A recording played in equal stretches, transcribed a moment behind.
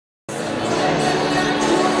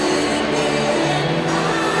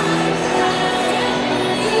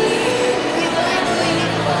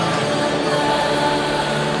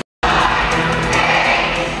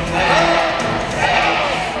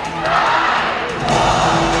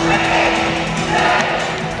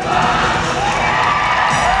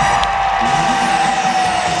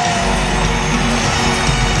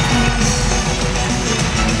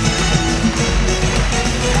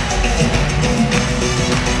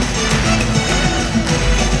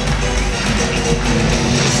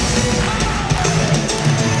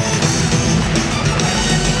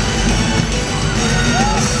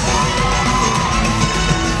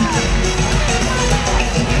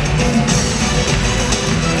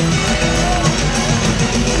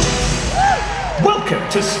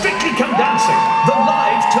to Strictly Come Dancing, the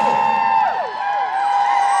live tour.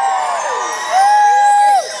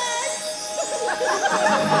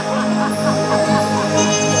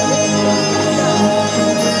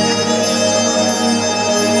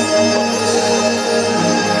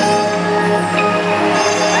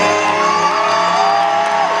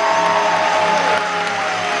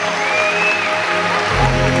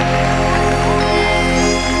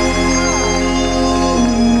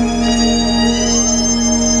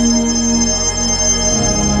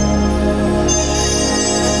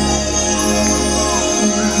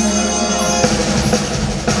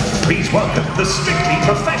 Please welcome the Strictly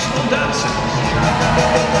Professional Dancers.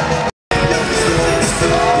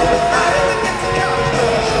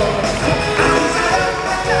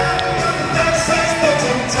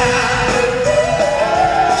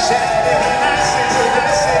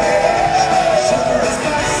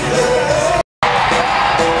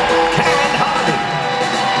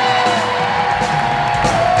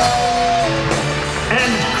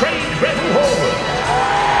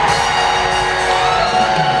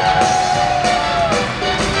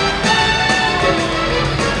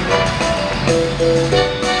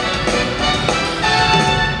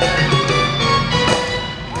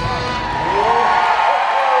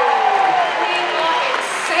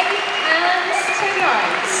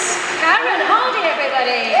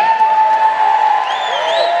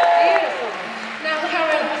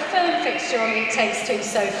 On the It Takes Two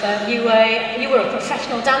sofa. You were a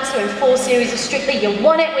professional dancer in 4 series of Strictly. You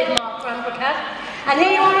won it with Mark Rambricka. And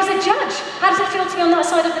here you are as a judge. How does it feel to be on that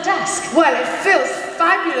side of the desk? Well, it feels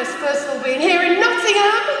fabulous, first of all, being here in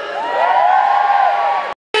Nottingham.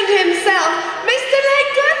 And himself, Mr. Len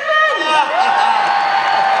Goodman.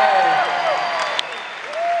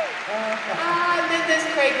 And then there's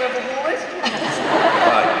Craig Revel-Howard.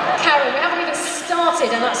 Karen, we haven't even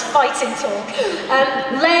started and that's fighting talk.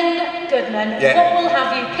 Len Goodman, what will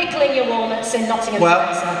have you pickling your walnuts in Nottingham? Well,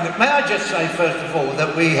 may I just say first of all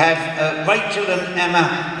that we have Rachel and Emma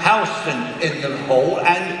Houston in the hall,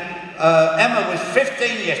 and Emma was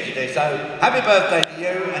 15 yesterday, so happy birthday to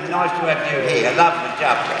you and nice to have you here. Lovely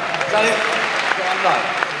job. So, I'm like.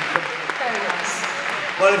 Very nice.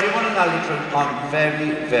 Well, if you want to know the truth, I'm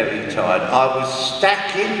very, very tired. I was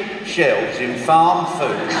stacking shelves in farm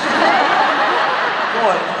foods.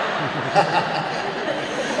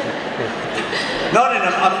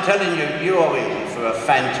 Nottingham, I'm telling you, you are in for a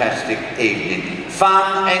fantastic evening.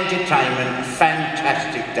 Fun, entertainment,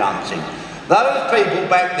 fantastic dancing. Those people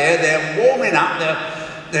back there, they're warming up,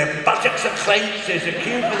 their buttocks are clenched, there's a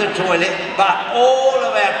queue for the toilet, but all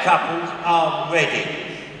of our couples are ready.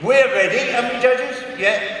 We're ready, aren't we, judges?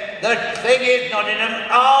 Yeah. The thing is, Nottingham,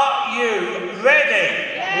 are you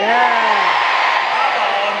ready? Yeah. Come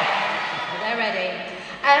on. They're ready.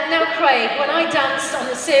 Now, Craig, when I danced on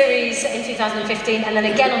the series in 2015 and then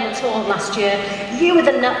again on the tour last year, you were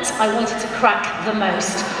the nut I wanted to crack the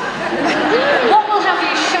most. What will have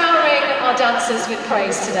you showering our dancers with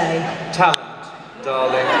praise today? Talent,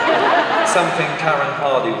 darling. Something Karen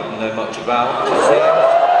Hardy wouldn't know much about.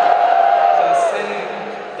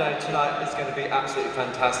 Tonight is going to be absolutely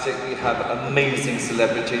fantastic. We have amazing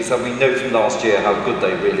celebrities and we know from last year how good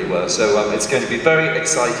they really were. So it's going to be very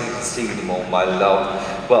exciting to see them all, my love.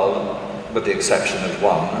 Well, with the exception of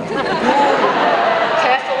one.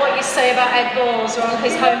 Careful what you say about Ed Balls. We're on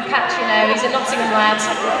his home patch, you know. He's a Nottingham lad.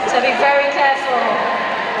 So be very careful.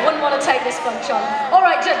 I wouldn't want to take this bunch on. All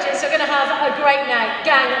right, judges, we're going to have a great night.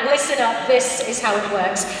 Gang, listen up. This is how it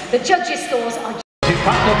works. The judges' scores are... His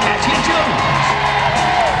partner, Katia Jones.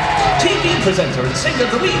 TV presenter and singer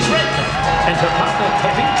Louise Redman and her partner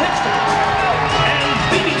Kevin Clifton, and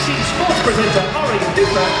BBC sports presenter Orion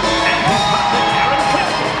Duba and his partner Karen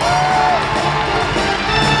Clifton.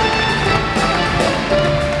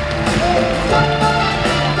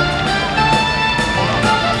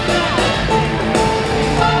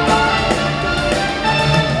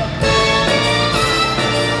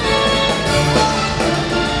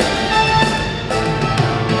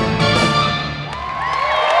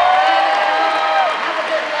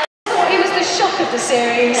 Of the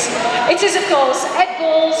series. It is, of course, Ed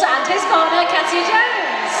Balls and his partner, Katia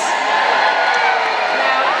Jones.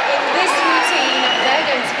 Now, in this routine, they're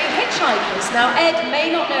going to be hitchhikers. Now, Ed may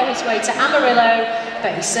not know his way to Amarillo,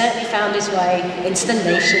 but he certainly found his way into the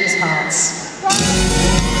nation's hearts.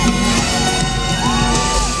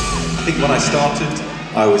 I think when I started,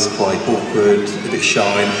 I was quite awkward, a bit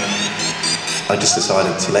shy. I just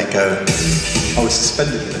decided to let go. I was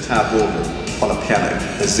suspended in the Tower Ballroom on a piano,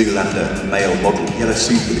 a Zoolander male model, yellow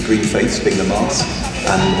suit with a green face being the mask,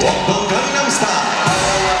 and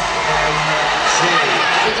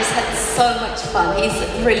We just had so much fun well. He's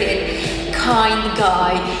a brilliant, kind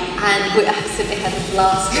guy, and we absolutely had a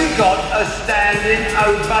blast. You got a standing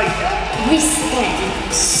ovation. We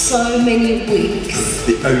spent so many weeks.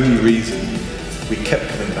 The only reason we kept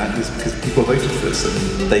coming back was because people voted for us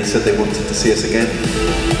and they said they wanted to see us again.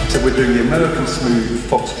 So we're doing the American Smooth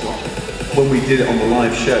Foxtrot. When we did it on the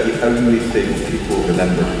live show, the only thing people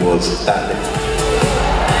remembered was that lift.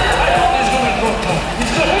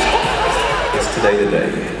 Is today the day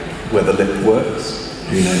where the lift works?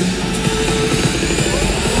 Who knows?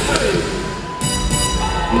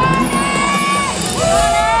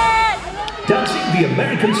 Dancing the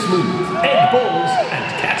American Smooth, Ed Balls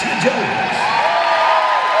and Katia Jones.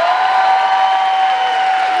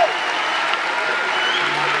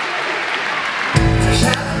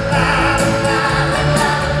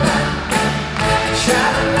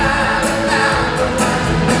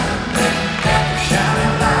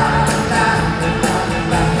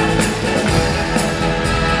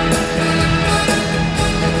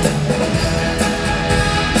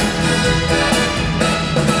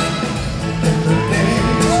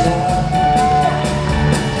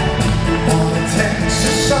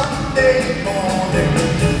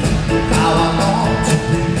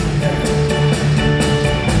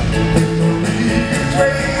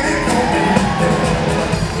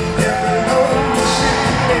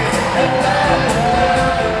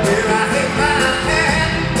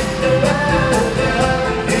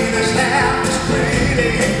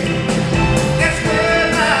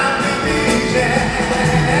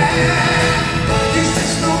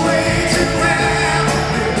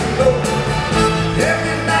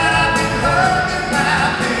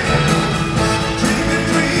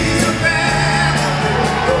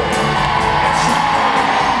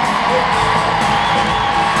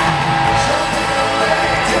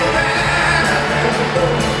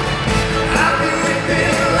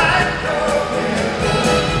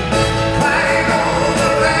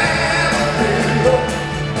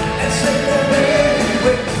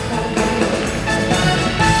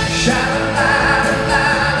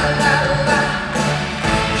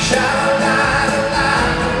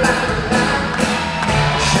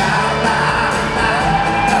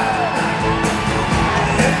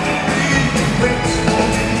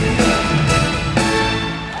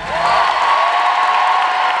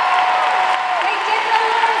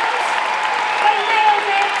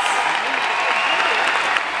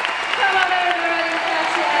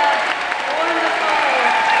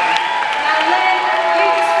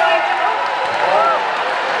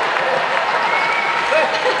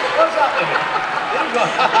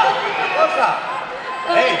 What's up?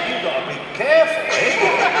 Hey, you've got to be careful, eh?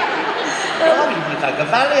 I'm going to take a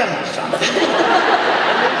Valium or something.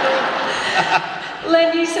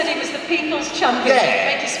 Len, you said he was the people's champion. Yeah. Did it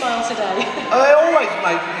make you smile today? It always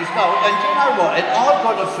makes me smile. And do you know what? I've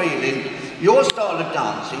got a feeling your style of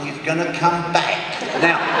dancing is going to come back.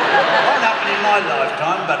 Now, it won't happen in my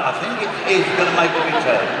lifetime, but I think it is going to make a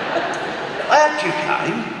return. Out you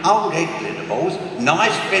came, old Ed Glitterballs,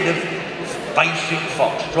 nice bit of basic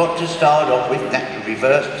foxtrot to start off with, that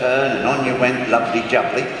reverse turn, and on you went, lovely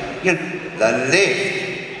jubbly. You know, the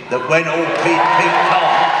lift that went all peaked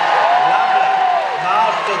on, lovely,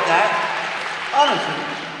 mastered that. Honestly,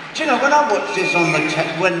 do you know, when I watched this on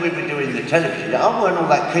when we were doing the television, I weren't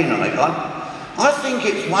all that keen on it. I think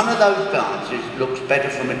it's one of those dances that looks better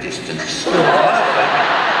from a distance.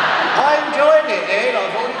 I enjoyed it, Ed.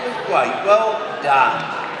 I thought it was great. Well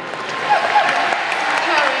done.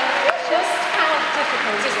 Just how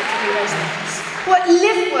difficult is it to do those things? Well,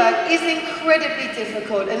 lift work is incredibly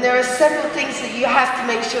difficult, and there are several things that you have to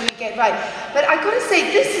make sure you get right. But I've got to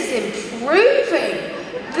say, this is improving.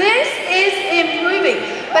 This is improving.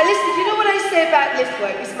 But listen, you know what I say about lift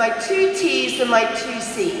work? It's my 2 T's and my 2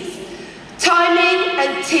 C's. Timing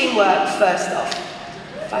and teamwork, first off.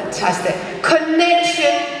 Fantastic.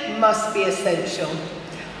 Connection must be essential.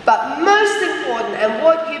 But most important, and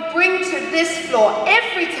what you bring to this floor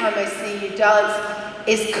every time I see you dance,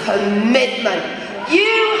 is commitment. You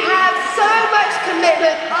have so much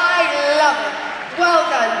commitment. I love it. Well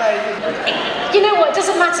done, both of you. You know what? It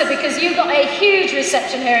doesn't matter because you got a huge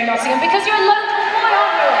reception here in Nottingham because you're a local boy,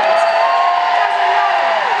 aren't you?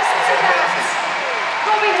 Listen to that.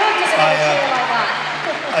 Robin Hood doesn't ever cheer like that.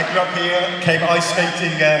 I grew up here, came ice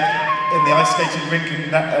skating in the ice skating rink,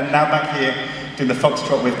 and now back here doing the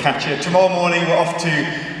foxtrot with Katia. Tomorrow morning we're off to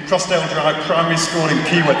Crossdale Drive Primary School in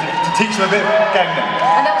Kiewit to teach them a bit of Gangnam.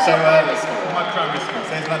 And that was your primary school? My primary school.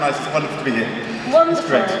 So isn't that nice? It's wonderful to be here. Wonderful.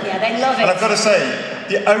 Great. Yeah, they love it. And I've got to say,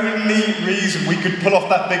 the only reason we could pull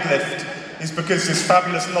off that big lift is because this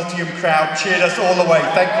fabulous Nottingham crowd cheered us all the way.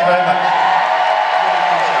 Thank you very much.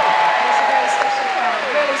 It's a very special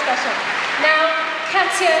special. Now,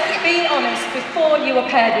 Katya, be honest, before you were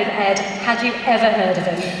paired with Ed, had you ever heard of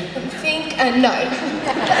him? I think, no.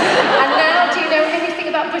 And now, do you know anything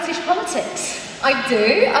about British politics? I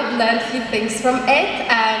do. I've learned a few things from Ed.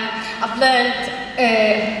 I've learned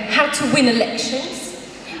how to win elections.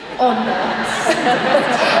 Or not.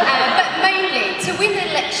 But mainly, to win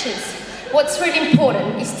elections, what's really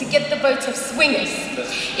important is to get the vote of swingers.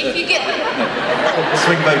 If you get the...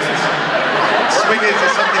 Swing voters. Swingers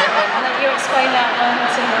is something... I'll let you explain that one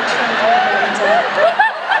to your children.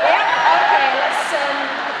 Yeah, okay,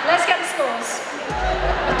 let's get the scores.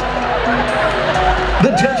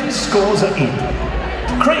 The judges' scores are in.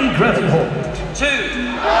 Craig Ravenhall. 2.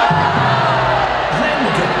 Van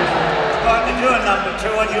Gogh. I could do a number 2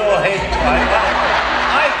 on your head, Craig.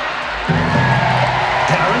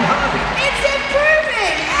 Karen Harvey. It's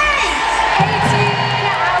improving! 18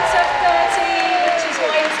 out of 30, which is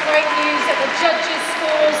why it's great news that the judges'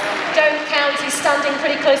 scores don't count. He's standing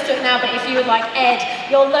pretty close to it now, but if you would like Ed,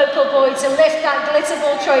 your local boy, to lift that glitter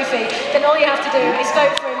ball trophy, then all you have to do is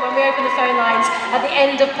vote for him when we open the phone lines at the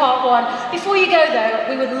end of part 1. Before you go though,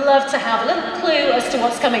 we would love to have a little clue as to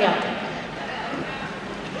what's coming up.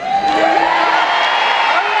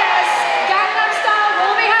 Oh yes, Gangnam Style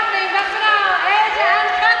will be happening, but for now, Ed and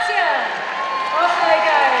Katya. Off they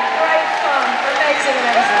go, great fun, amazing,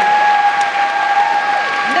 amazing.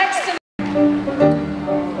 Next to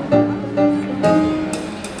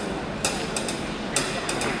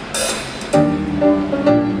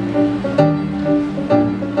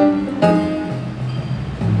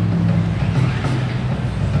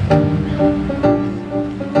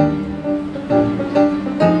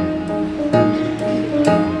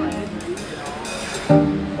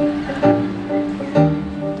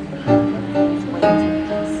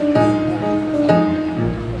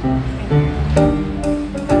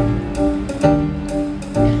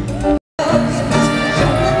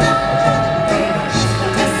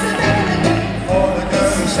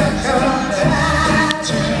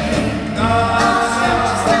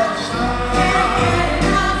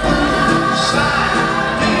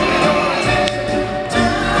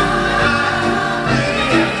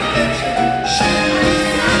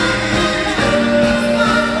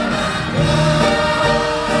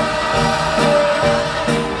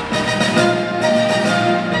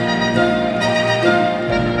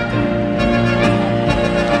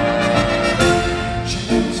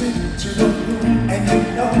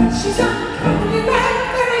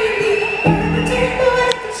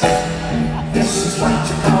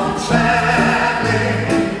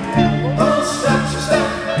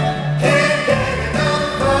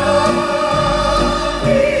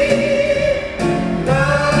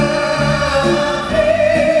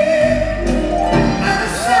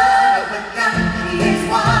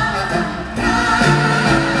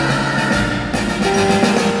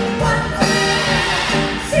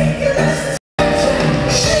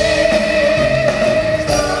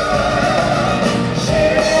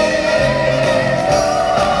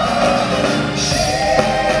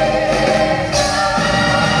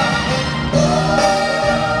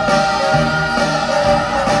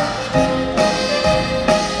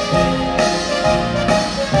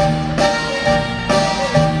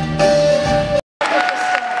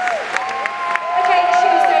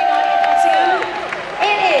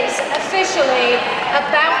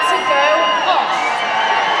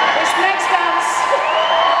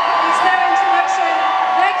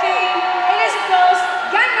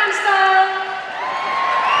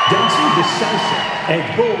Dancing the salsa, Ed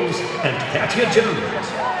Balls and Katya Jones.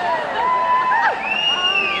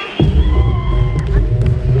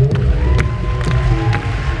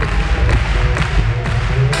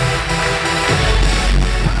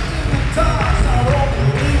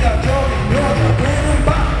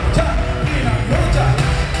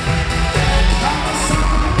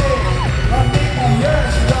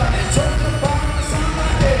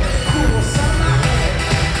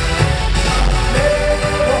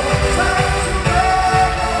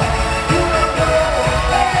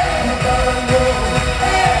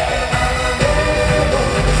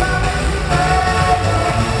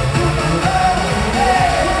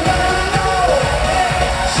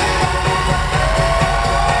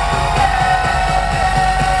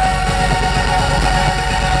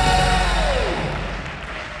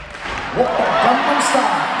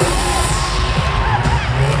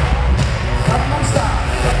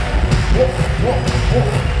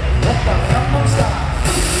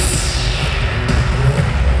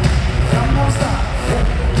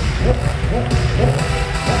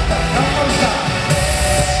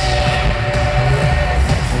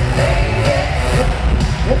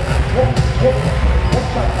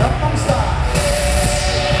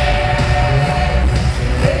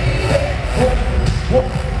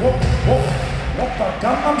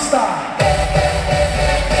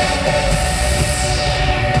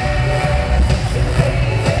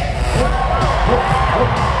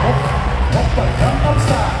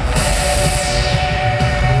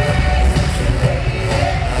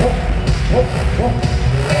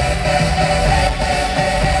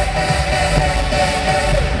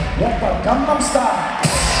 Style.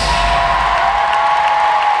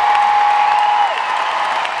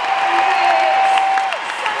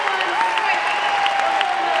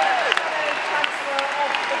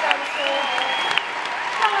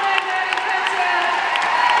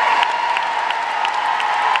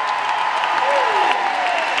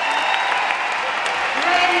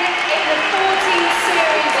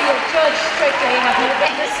 Strictly, have you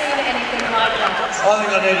ever seen anything like that? I think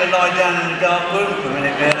I need to lie down in the dark room for a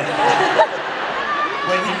minute, really.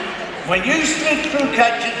 when you slid through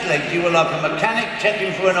Catcher's legs, you were like a mechanic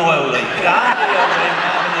checking for an oil leak.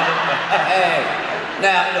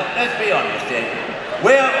 Now, look, let's be honest here.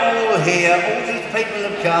 We're all here, all these people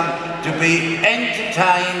have come to be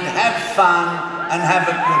entertained, have fun, and have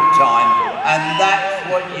a good time. And that's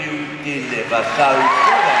what you deliver, so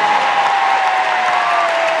good on you.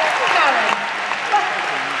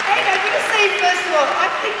 First of all, I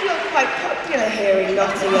think you're quite popular here in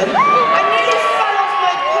Nottingham. I nearly fell off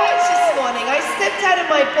my perch this morning. I stepped out of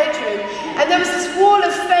my bedroom and there was this wall of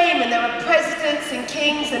fame and there were presidents and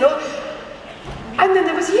kings and all. And then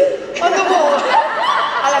there was you on the wall.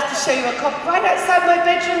 I'll have to show you a copy right outside my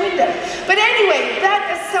bedroom window. But anyway, that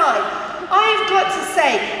aside, I've got to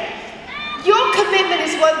say, your commitment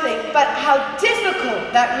is one thing, but how difficult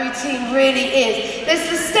that routine really is. There's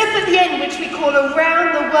the step at the end which we call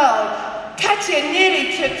around the world. Katya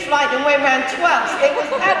nearly took flight and went round twice. It was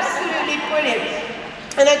absolutely brilliant.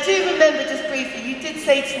 And I do remember, just briefly, you did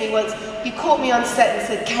say to me once, you caught me on set and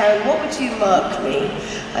said, Karen, what would you mark me?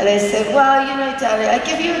 And I said, well, you know, darling, I'd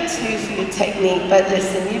give you a 2 for your technique, but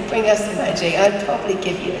listen, you bring us the magic, I'd probably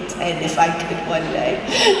give you a 10 if I could one day.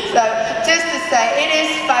 So, just to say, it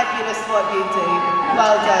is fabulous what you do.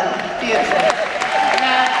 Well done. Beautiful.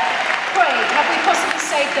 Now, Craig, have we possibly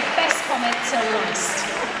saved the best comment till last?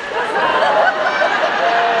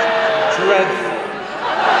 Dreadful.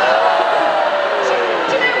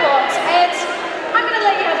 Do you know what, Ed? I'm going to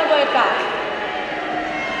let you have a word back.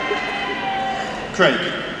 Craig,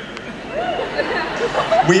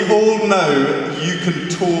 we all know you can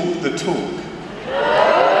talk the talk.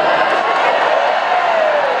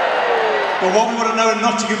 But what we want to know in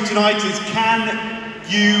Nottingham tonight is, can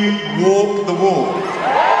you walk the walk?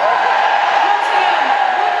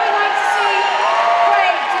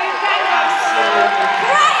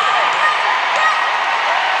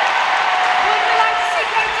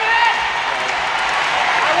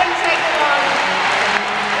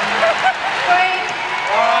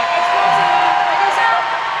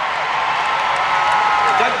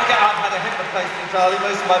 Charlie,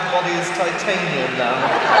 most of my body is titanium now.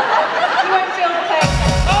 You won't feel the pain.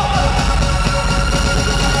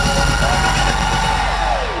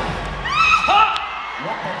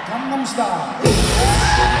 What the Gangnam Style.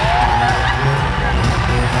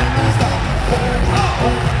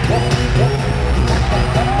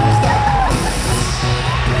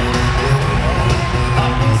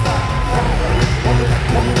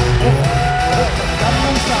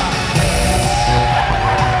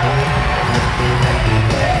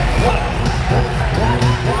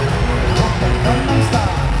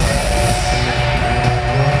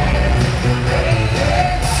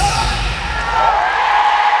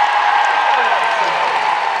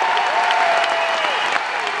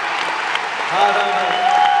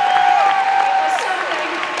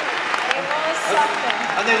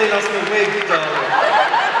 I nearly lost my wig, darling.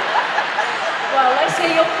 Well, let's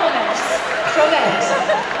hear your comments from Ed.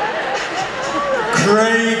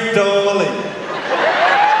 Craig darling.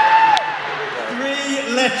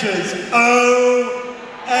 3 letters, O-N-G.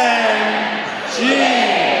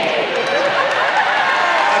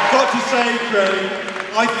 I've got to say, Craig,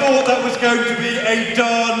 I thought that was going to be a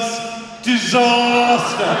dance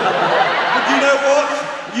disaster. But you know what?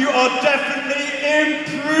 You are definitely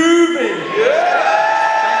improving. Yeah.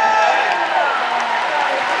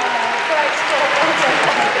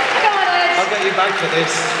 I'll get you back to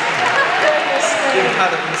this. You've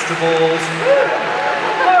had it, Mr. Balls.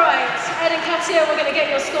 All right, Ed and Katya, we're going to get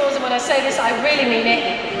your scores, and when I say this, I really mean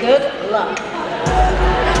it. Good luck.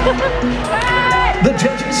 The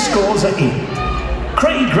judges' scores are in.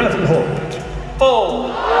 Craig Gravenhall,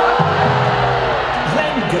 4.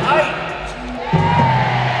 Glenn Guy,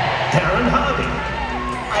 Darren Harvey,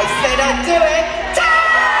 I said I'd do it.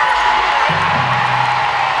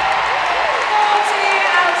 40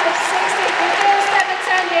 out of 60. The first ever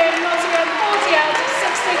 10 here in Nottingham, 40 out of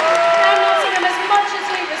 60. Now Nottingham, as much as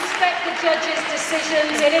we respect the judges'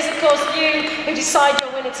 decisions, it is of course you who decide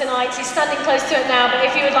your winner tonight. He's standing close to it now, but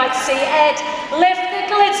if you would like to see Ed lift the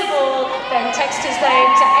glitter ball, then text his name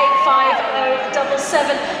to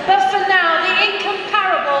 85077. But for now, the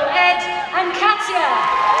incomparable Ed and Katya.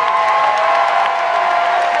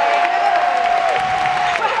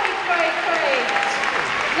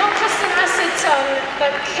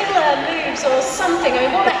 moves or something. I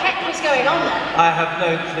mean, what the heck was going on there? I have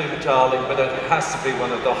no clue, darling, but it has to be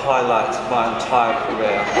one of the highlights of my entire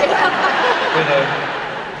career. You know,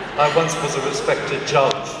 I once was a respected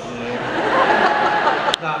judge, you know.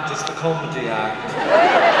 Now I'm just a comedy act.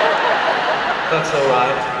 That's all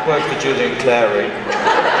right. Work for Julian Clary.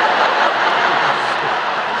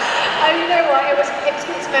 Oh, you know what?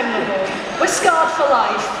 It's memorable. We're scarred for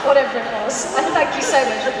life, whatever it was. And thank you so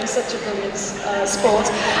much for being such a brilliant sport.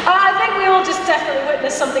 I think we all just definitely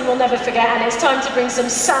witnessed something we'll never forget, and it's time to bring some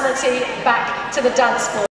sanity back to the dance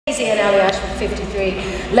floor. Daisy and Aliash with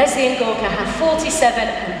 53, Leslie and Gorka have 47,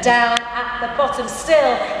 and down at the bottom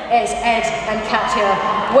still is Ed and Katya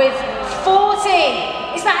with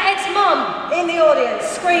 40. Is that Ed's mum in the audience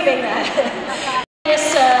screaming there?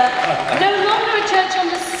 Yes, no longer a judge on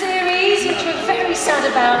the series, which we're very sad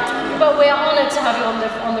about, but we're honoured to have you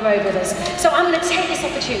on the road with us. So I'm going to take this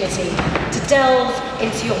opportunity to delve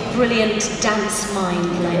into your brilliant dance mind,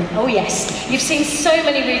 Len. Oh yes, you've seen so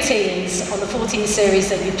many routines on the 14 series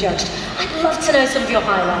that you've judged. I'd love to know some of your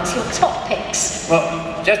highlights, your top picks.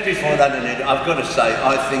 Well, just before that, Annette, I've got to say,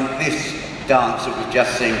 I think this dance that we've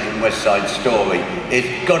just seen from West Side Story,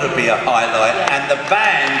 it's got to be a highlight, and the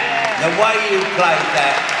band, the way you played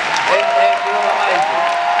that, you're amazing.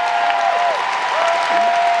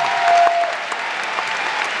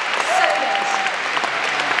 So good.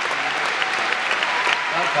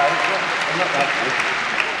 Okay, I'm not that good.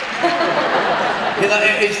 You know,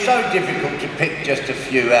 it's so difficult to pick just a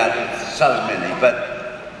few out of so many, but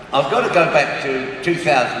I've got to go back to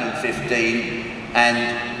 2015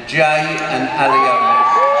 and Jay and Aliona's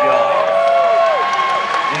Jive.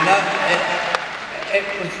 You know, it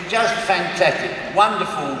was just fantastic.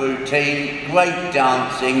 Wonderful routine, great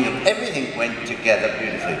dancing, everything went together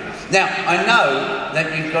beautifully. Now, I know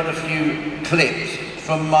that you've got a few clips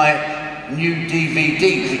from my new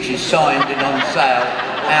DVD, which is signed and on sale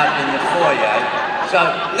out in the foyer. So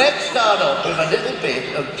let's start off with a little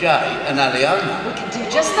bit of Jay and Aliona. We can do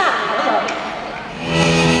just that. Have a look.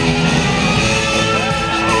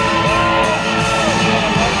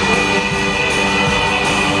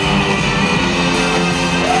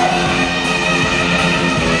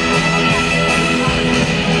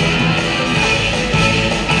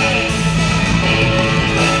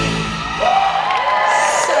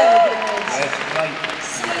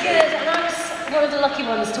 Lucky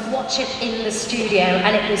ones to watch it in the studio,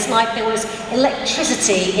 and it was like there was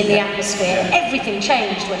electricity in the atmosphere. Everything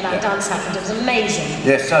changed when that dance happened. It was amazing.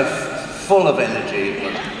 Yeah, so full of energy.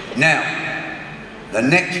 Now, the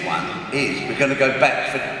next one is, we're going to go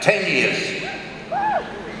back for 10 years.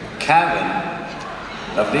 Karen,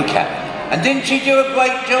 lovely Karen. And didn't she do a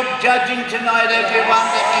great job judging tonight, everyone,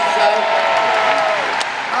 let me say?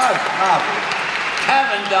 Oh, marvellous.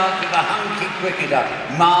 Karen danced with a hunky cricketer,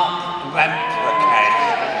 Mark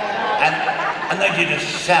and they did a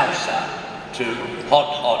salsa to Hot,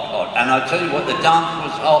 Hot, Hot. And I tell you what, the dance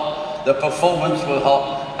was hot, the performance was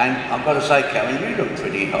hot, and I've got to say, Karen, you look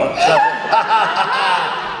pretty hot. So,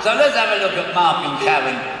 so let's have a look at Mark and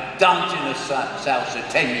Karen dancing a salsa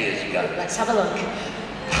 10 years ago. Let's have a look.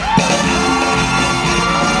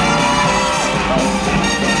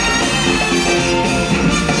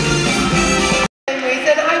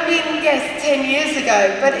 Yes, 10 years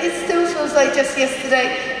ago, but it still feels like just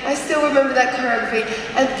yesterday. I still remember that choreography,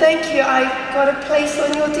 and thank you, I got a place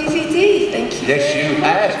on your DVD. Thank you. Yes, you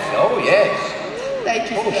have. Oh, yes. Thank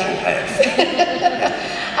you for that. Of course you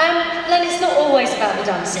have. Len, it's not always about the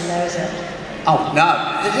dancing though, is it? Oh,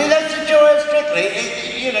 no. That's the joy of Strictly.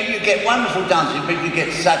 You know, you get wonderful dancing, but you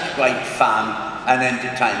get such great fun and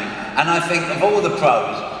entertaining. And I think of all the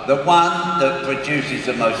pros, the one that produces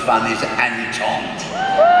the most fun is Anton.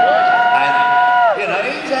 And, you know,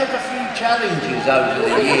 he's had a few challenges over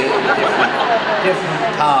the years with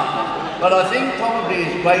different partners. But I think probably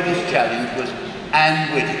his greatest challenge was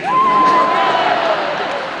Anne Whittaker.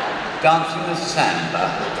 Dancing the samba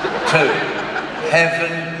to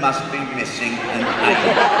Heaven Must Be Missing an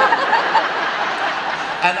Angel.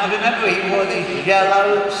 And I remember he wore these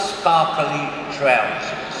yellow, sparkly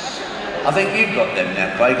trousers. I think you've got them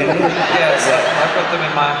now, Craig, haven't you? Yes, I've got them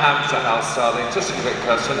in my Hampshire house, darling. Just a quick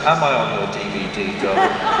question, am I on your DVD,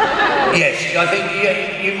 darling? Yes, I think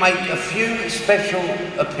you make a few special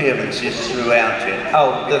appearances throughout it.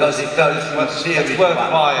 Oh, because it goes from series it's worth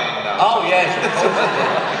one. buying now. Oh, yes, of course it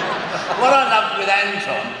is. What I loved with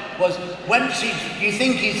Anton was once you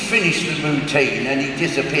think he's finished the routine and he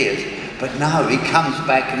disappears, but no, he comes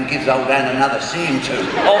back and gives old Anne another scene too.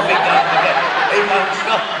 Off he goes again. He won't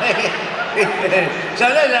stop me. So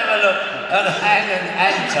let's have a look at Anne and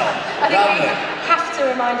Anton. I think we have to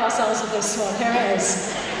remind ourselves of this one. Here it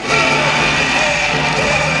is.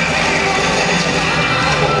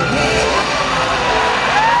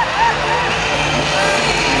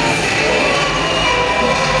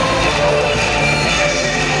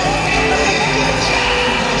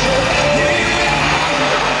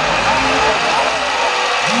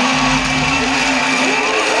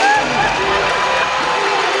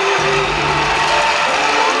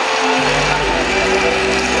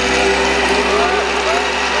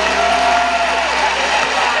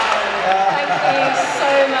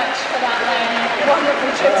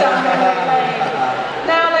 trip down memory lane.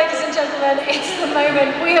 Now, ladies and gentlemen, it's the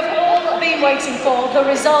moment we have all been waiting for. The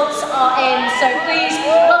results are in, so please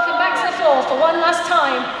welcome back to the floor for one last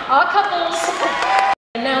time our couples,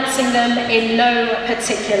 announcing them in no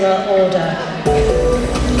particular order.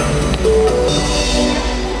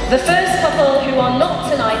 The first couple who are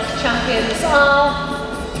not tonight's champions are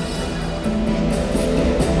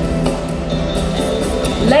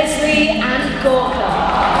Leslie and Gorka.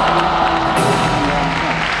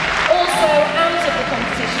 Also out of the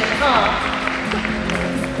competition are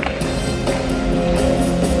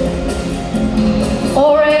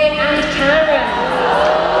Ore and Karen.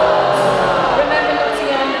 Remember,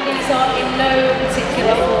 Nottingham, these are in no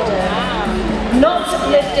particular order. Not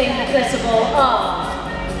lifting the glitter ball are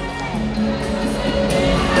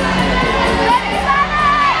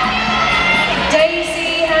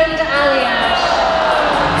Daisy and Aliash.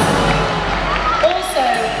 Also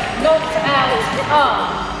knocked out are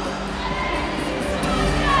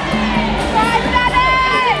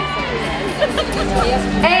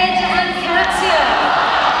Ed and Katia,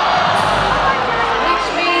 which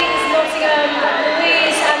means Nottingham,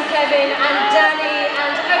 Louise and Kevin, and Danny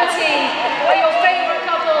and Oti are your favourite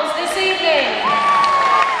couples this evening.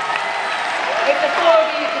 If the four of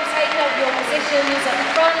you could take up your positions at the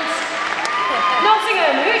front.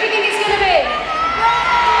 Nottingham, who do you think it's going to be?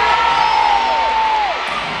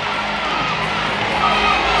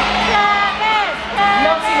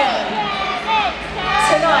 Nottingham,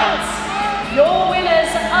 tonight, your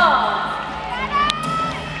winners are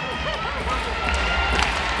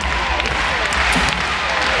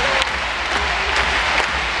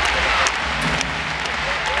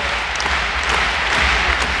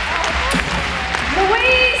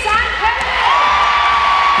Louise and Kevin.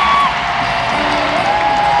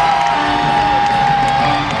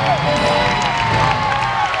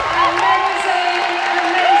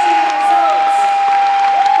 Amazing results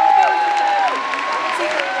for both of them,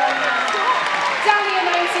 particularly right now. Danny and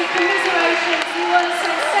Oti, commiserations, you were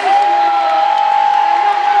sensational.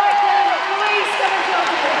 Not quite good enough. Louise, come and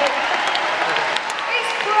join me.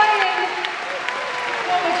 It's brilliant.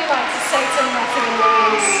 What would you like to say to Nottingham,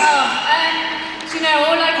 Louise? Do you know,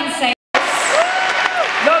 all I can say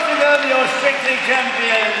Nottingham, your strictly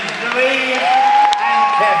champions, Louise and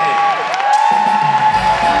Kevin.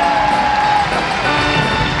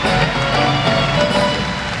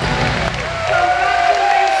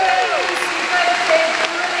 Congratulations, you both did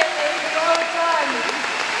brilliantly, well done.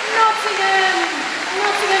 Nottingham,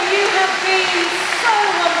 you have been so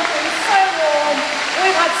wonderful, so warm.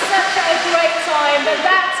 We've had such a great time, but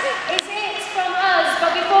that is it from us.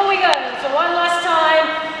 But before we go, for one last time,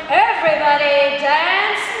 everybody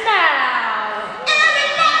dance now.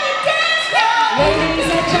 Everybody dance now. Ladies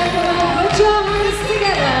and gentlemen, put your hands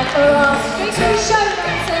together for our strictly show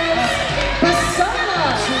dancers,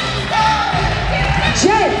 Persona,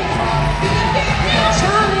 Jay,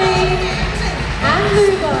 Charlie, and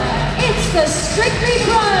Luba. It's the Strictly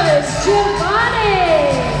Pros,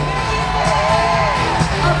 Giovanni,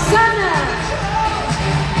 Oksana,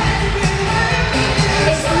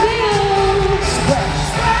 it's Neil,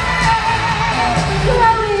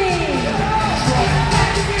 Chloe,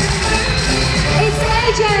 it's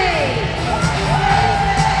AJ,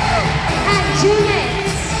 and Jeanette.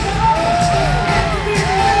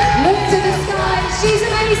 Look to the sky, she's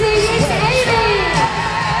amazing, it's Amy.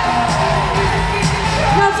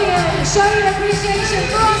 Nottingham, show your appreciation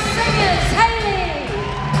for our singers, Hayley,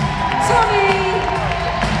 Tommy,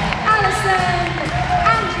 Alison,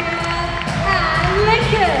 Andrea, and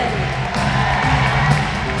Lincoln.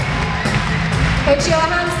 Put your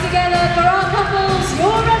hands together for our couples,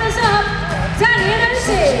 your runners-up, Danny and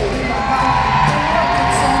Oti.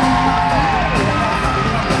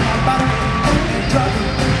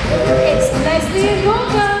 It's Leslie and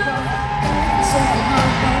Gorka.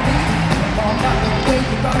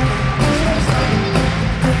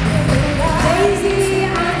 Daisy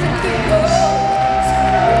and Alice.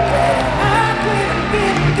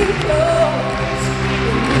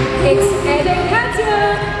 It's Ed and Katia.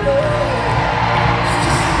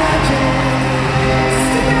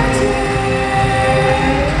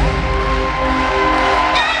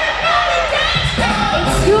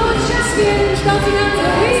 It's your champions, Nottingham,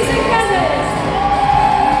 Louise and Kevin.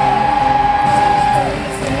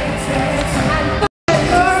 And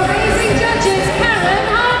for our amazing judges, Karen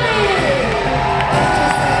Harvey,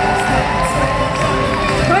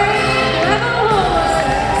 Craig Levenhorst,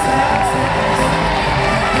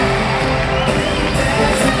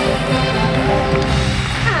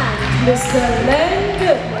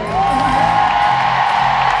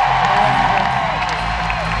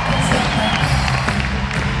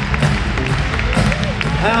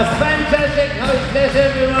 Our fantastic hostess,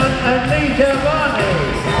 everyone, Anita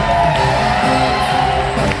Barney.